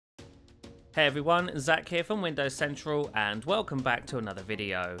Hey everyone, Zach here from Windows Central and welcome back to another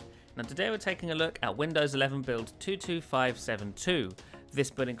video. Now today we're taking a look at Windows 11 build 22572.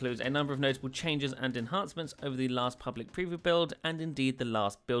 This build includes a number of notable changes and enhancements over the last public preview build and indeed the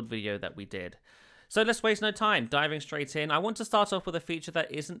last build video that we did. So let's waste no time, diving straight in. I want to start off with a feature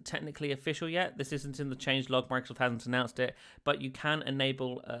that isn't technically official yet. This isn't in the changelog, Microsoft hasn't announced it, but you can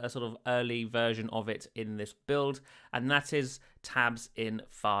enable a sort of early version of it in this build, and that is tabs in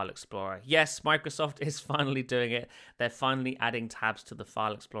File Explorer. Yes, Microsoft is finally doing it. They're finally adding tabs to the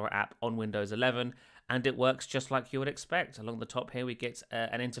File Explorer app on Windows 11, and it works just like you would expect. Along the top here, we get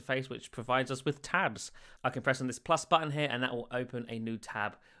an interface which provides us with tabs. I can press on this plus button here, and that will open a new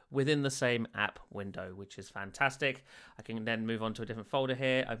tab within the same app window, which is fantastic. I can then move on to a different folder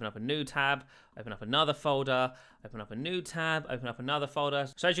here, open up a new tab, open up another folder, open up a new tab, open up another folder.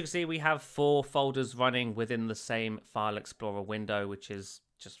 So as you can see, we have 4 folders running within the same File Explorer window, which is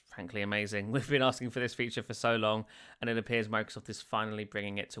just frankly amazing. We've been asking for this feature for so long, and it appears Microsoft is finally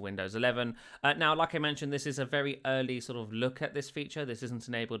bringing it to Windows 11. Now, like I mentioned, this is a very early sort of look at this feature. This isn't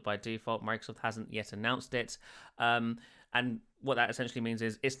enabled by default. Microsoft hasn't yet announced it. And what that essentially means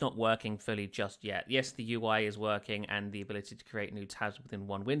is it's not working fully just yet. Yes, the UI is working and the ability to create new tabs within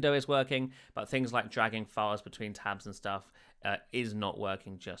one window is working, but things like dragging files between tabs and stuff is not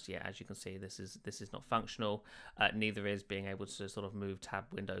working just yet. As you can see, this is not functional. Neither is being able to sort of move tab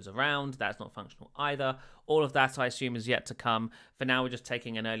windows around. That's not functional either. All of that, I assume, is yet to come. For now, we're just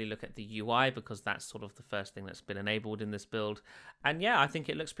taking an early look at the UI because that's sort of the first thing that's been enabled in this build. And yeah, I think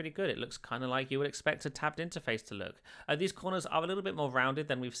it looks pretty good. It looks kind of like you would expect a tabbed interface to look. These corners are a little bit more rounded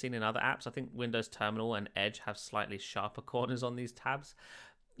than we've seen in other apps. I think Windows Terminal and Edge have slightly sharper corners on these tabs.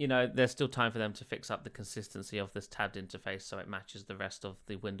 You know, there's still time for them to fix up the consistency of this tabbed interface so it matches the rest of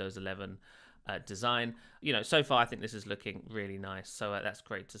the Windows 11 design. You know, so far I think this is looking really nice, so that's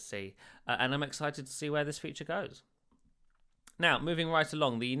great to see. And I'm excited to see where this feature goes. Now, moving right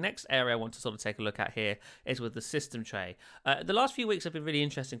along, the next area I want to sort of take a look at here is with the system tray. The last few weeks have been really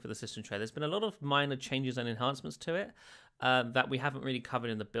interesting for the system tray. There's been a lot of minor changes and enhancements to it that we haven't really covered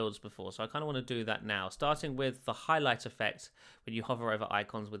in the builds before. So I kind of want to do that now, starting with the highlight effect when you hover over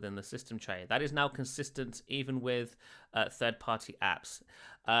icons within the system tray. That is now consistent even with third-party apps.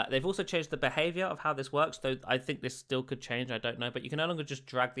 They've also changed the behavior of how this works, though I think this still could change, I don't know, but you can no longer just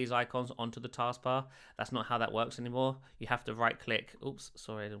drag these icons onto the taskbar. That's not how that works anymore. You have to right-click. Oops,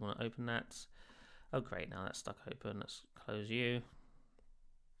 sorry, I didn't want to open that. Oh, great, now that's stuck open. Let's close you.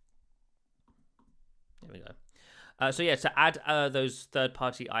 There we go. So yeah, to add those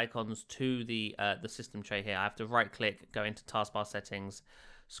third-party icons to the system tray here, I have to right-click, go into taskbar settings,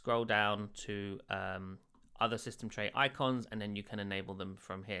 scroll down to other system tray icons, and then you can enable them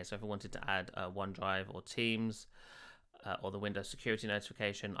from here. So if I wanted to add OneDrive or Teams or the Windows security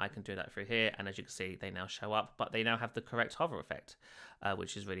notification, I can do that through here. And as you can see, they now show up, but they now have the correct hover effect,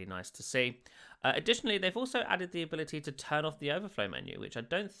 which is really nice to see. Additionally, they've also added the ability to turn off the overflow menu, which I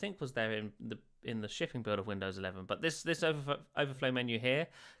don't think was there in the shipping build of Windows 11. But this overflow menu here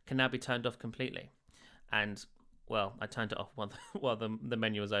can now be turned off completely. And well, I turned it off while the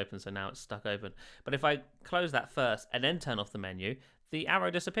menu was open, so now it's stuck open. But if I close that first and then turn off the menu, the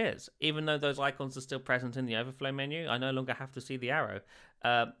arrow disappears. Even though those icons are still present in the overflow menu, I no longer have to see the arrow.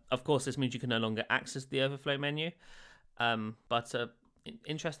 Of course, this means you can no longer access the overflow menu. But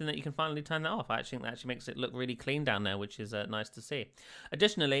interesting that you can finally turn that off. I actually think that actually makes it look really clean down there, which is nice to see.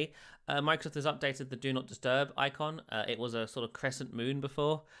 Additionally, Microsoft has updated the Do Not Disturb icon. It was a sort of crescent moon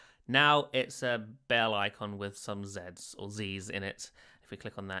before. Now it's a bell icon with some Zs or Zs in it. If we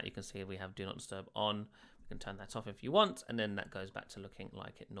click on that, you can see we have Do Not Disturb on. You can turn that off if you want, and then that goes back to looking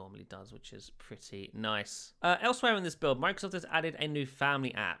like it normally does, which is pretty nice. Elsewhere in this build, Microsoft has added a new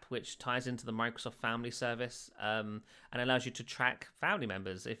family app, which ties into the Microsoft Family Service and allows you to track family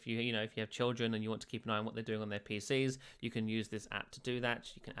members. If you have children and you want to keep an eye on what they're doing on their PCs, you can use this app to do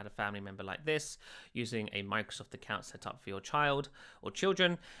that. You can add a family member like this using a Microsoft account set up for your child or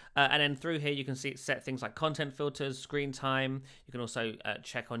children, and then through here you can set things like content filters, screen time. You can also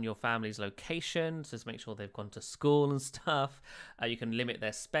check on your family's location to make sure they've gone to school and stuff. You can limit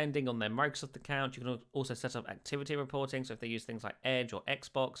their spending on their Microsoft account. You can also set up activity reporting. So if they use things like Edge or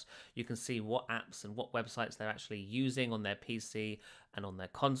Xbox, you can see what apps and what websites they're actually using on their PC and on their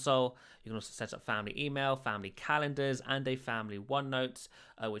console. You can also set up family email, family calendars, and a family OneNote,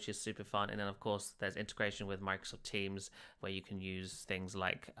 which is super fun. And then, of course, there's integration with Microsoft Teams, where you can use things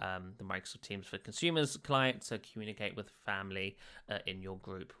like the Microsoft Teams for Consumers client to communicate with family in your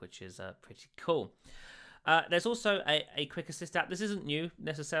group, which is pretty cool. There's also a Quick Assist app. This isn't new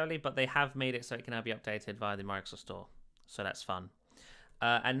necessarily, but they have made it so it can now be updated via the Microsoft Store. So that's fun.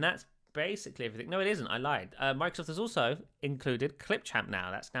 And that's basically everything. No, it isn't. I lied. Microsoft has also included Clipchamp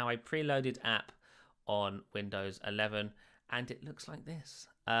now. That's now a preloaded app on Windows 11, and it looks like this.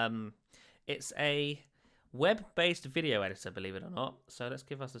 It's a web-based video editor, believe it or not. So let's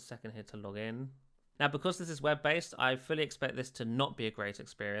give us a second here to log in. Now, because this is web-based, I fully expect this to not be a great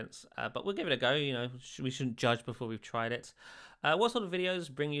experience, but we'll give it a go. You know, we shouldn't judge before we've tried it. What sort of videos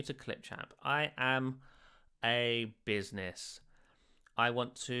bring you to Clipchamp? I am a business. I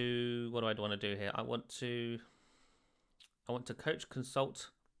want to. What do I want to do here? I want to coach, consult,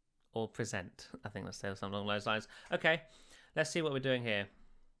 or present. I think let's say something along those lines. Okay, let's see what we're doing here.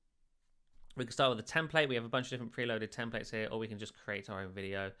 We can start with a template. We have a bunch of different preloaded templates here, or we can just create our own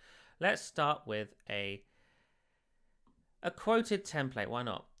video. Let's start with a quoted template. Why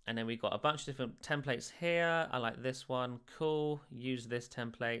not? And then we've got a bunch of different templates here. I like this one. Cool. Use this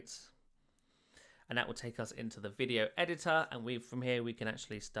template. And that will take us into the video editor. And from here, we can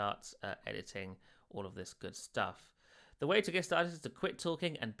actually start editing all of this good stuff. The way to get started is to quit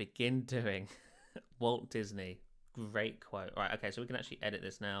talking and begin doing. Walt Disney. Great quote. All right. Okay. So we can actually edit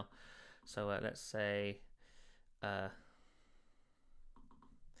this now. So let's say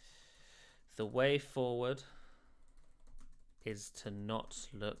the way forward is to not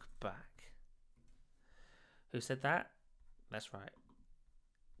look back. Who said that? That's right.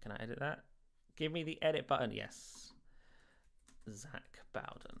 Can I edit that? Give me the edit button. Yes. Zach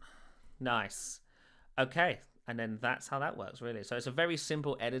Bowden. Nice. Okay. And then that's how that works, really. So it's a very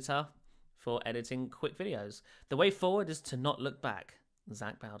simple editor for editing quick videos. The way forward is to not look back.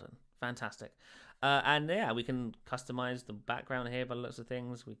 Zach Bowden. Fantastic. And yeah, we can customize the background here by the looks of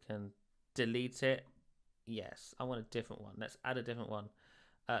things. We can delete it. Yes, I want a different one. Let's add a different one.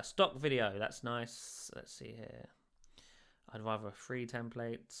 Stock video. That's nice. Let's see here. I'd rather a free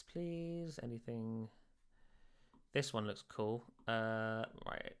template, please. Anything. This one looks cool.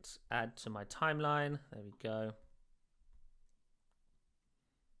 Right. Add to my timeline. There we go.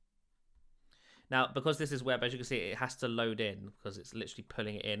 Now, because this is web, as you can see, it has to load in because it's literally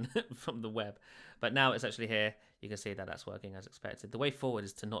pulling it in from the web. But now it's actually here. You can see that that's working as expected. The way forward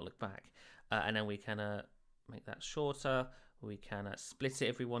is to not look back. And then we can make that shorter. We can split it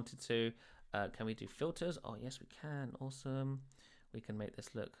if we wanted to. Can we do filters? Oh, yes, we can. Awesome. We can make this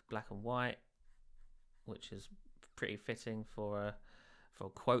look black and white, which is pretty fitting for a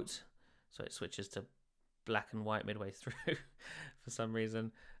quote. So it switches to black and white midway through for some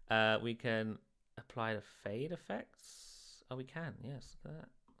reason. We can apply the fade effects. Oh, we can. Yes, look at that.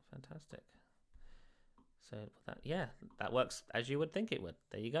 Fantastic. So that works as you would think it would.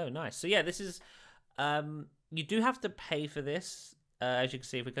 There you go. Nice. So yeah, this is you do have to pay for this. As you can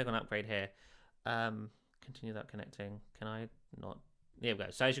see, if we click on upgrade here, continue that connecting. Can I not? There we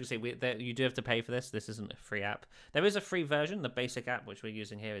go. So as you can see, you do have to pay for this. This isn't a free app. There is a free version. The basic app, which we're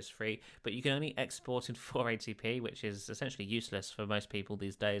using here, is free, but you can only export in 480p, which is essentially useless for most people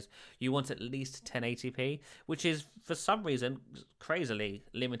these days. You want at least 1080p, which is, for some reason, crazily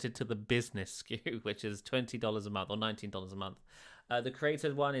limited to the business SKU, which is $20 a month or $19 a month. The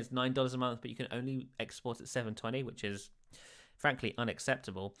creator one is $9 a month, but you can only export at 720, which is frankly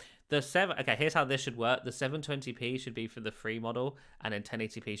unacceptable. Okay, here's how this should work. The 720p should be for the free model, and then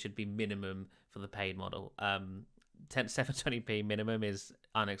 1080p should be minimum for the paid model. 720p minimum is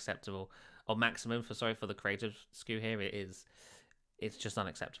unacceptable, or maximum for the creative SKU here. It's just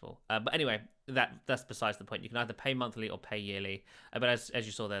unacceptable. But anyway, that's besides the point. You can either pay monthly or pay yearly. But as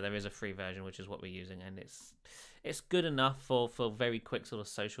you saw there is a free version, which is what we're using, and it's good enough for very quick sort of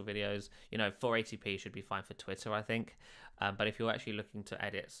social videos. 480p should be fine for Twitter, I think. But if you're actually looking to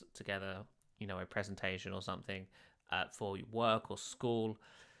edit together, a presentation or something for work or school,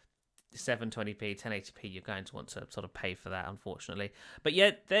 720p, 1080p, you're going to want to sort of pay for that, unfortunately. But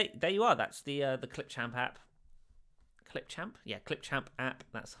yeah, there you are. That's the Clipchamp app. Clipchamp? Yeah, Clipchamp app.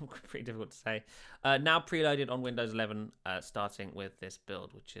 That's pretty difficult to say. Now preloaded on Windows 11, starting with this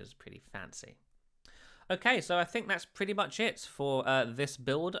build, which is pretty fancy. Okay, so I think that's pretty much it for this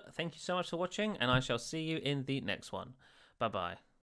build. Thank you so much for watching, and I shall see you in the next one. Bye-bye.